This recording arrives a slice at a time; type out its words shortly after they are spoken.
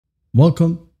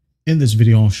Welcome. In this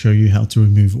video, I'll show you how to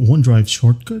remove OneDrive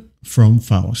shortcut from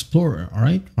File Explorer. All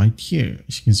right, right here.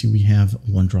 As you can see, we have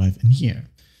OneDrive in here.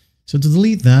 So to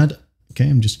delete that, okay,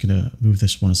 I'm just going to move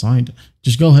this one aside.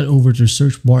 Just go ahead over to the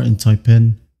search bar and type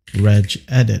in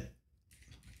regedit.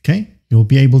 Okay, you'll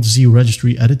be able to see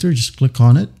registry editor. Just click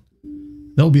on it.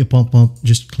 There'll be a pop-up.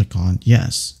 Just click on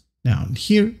yes. Now in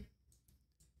here,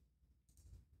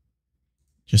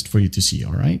 just for you to see,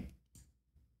 all right?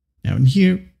 Now in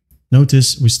here,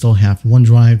 notice we still have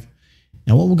OneDrive.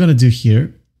 Now what we're going to do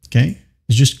here, okay,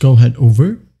 is just go ahead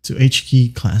over to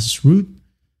HKey classes root,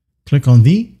 click on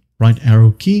the right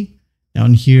arrow key. Now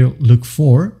in here, look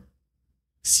for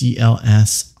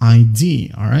CLS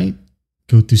ID, all right?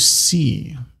 Go to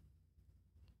C,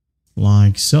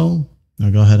 like so. Now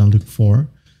go ahead and look for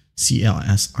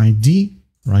CLS ID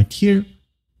right here.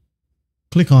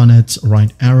 Click on it,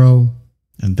 right arrow,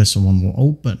 and this one will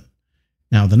open.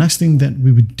 Now, the next thing that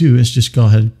we would do is just go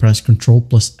ahead and press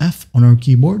Ctrl+F on our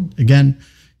keyboard. Again,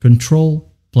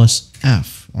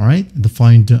 Ctrl+F, all right? The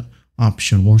find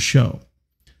option will show.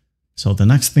 So the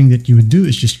next thing that you would do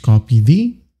is just copy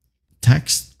the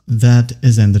text that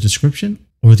is in the description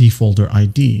or the folder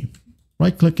ID.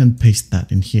 Right-click and paste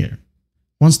that in here.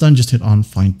 Once done, just hit on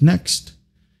Find Next.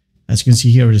 As you can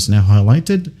see here, it is now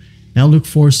highlighted. Now look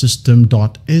for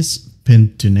system.is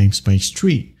pinned to namespace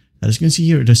tree. As you can see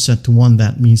here, it is set to 1.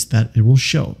 That means that it will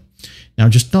show. Now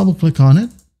just double click on it.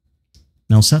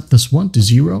 Now set this one to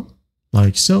 0,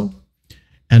 like so.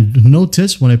 And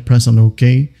notice when I press on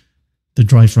OK, the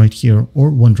drive right here or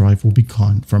OneDrive will be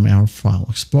gone from our File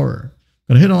Explorer.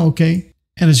 Gonna hit on OK.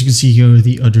 And as you can see here,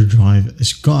 the other drive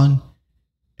is gone.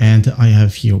 And I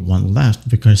have here one left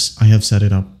because I have set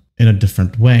it up in a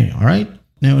different way. All right.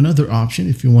 Now another option,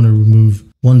 if you want to remove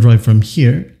OneDrive from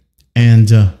here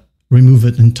and remove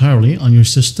it entirely on your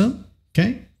system,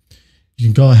 okay? You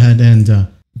can go ahead and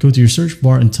go to your search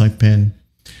bar and type in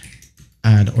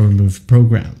add or remove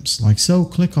programs. Like so,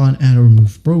 click on add or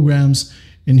remove programs.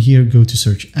 In here, go to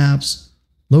search apps,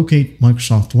 locate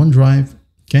Microsoft OneDrive,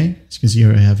 okay? As you can see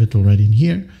here, I have it already in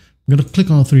here. I'm gonna click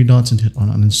on the 3 dots and hit on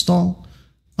uninstall.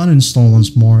 Uninstall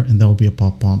once more, and there will be a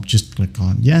pop-up. Just click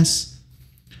on yes.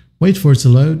 Wait for it to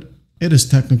load. It is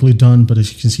technically done, but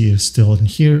as you can see, it's still in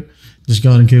here. Just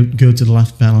go ahead and go to the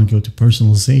left panel and go to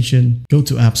personalization. Go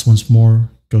to apps once more.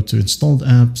 Go to installed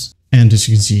apps. And as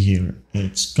you can see here,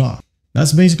 it's gone.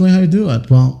 That's basically how you do it.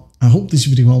 Well, I hope this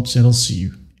video helps and I'll see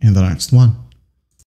you in the next one.